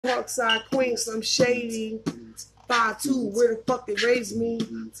Parkside Queens, I'm shady. 5'2", where the fuck they raised me?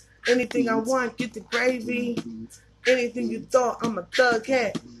 Anything I want, get the gravy. Anything you thought, I'm a thug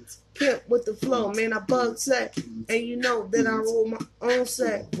cat. Pimp with the flow, man, I bug set. And you know that I roll my own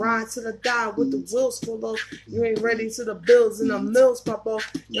set. Ride to the die with the wheels full of. You ain't ready till the bills and the mills pop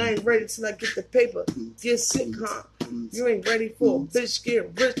off. You ain't ready till I get the paper. Get sick, huh? You ain't ready for a bitch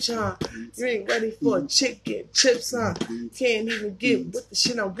get rich, huh? You ain't ready for a chick get chips, huh? Can't even get with the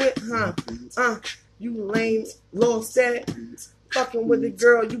shit I'm with, huh? You lame, lost that. Fucking with the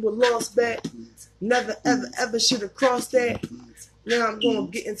girl, you were lost back. Never, ever, ever should have crossed that. Now I'm gonna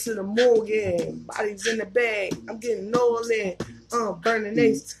get into the morgue, bodies in the bag. I'm getting all in, burning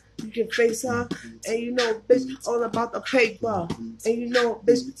ace. You can face her, and you know, bitch, all about the paper. And you know,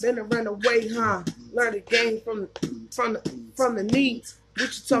 bitch, been around the way, huh? Learn the game from the knee.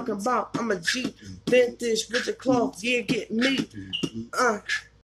 What you talking about? I'm a G, vintage with the cloth, yeah, get me.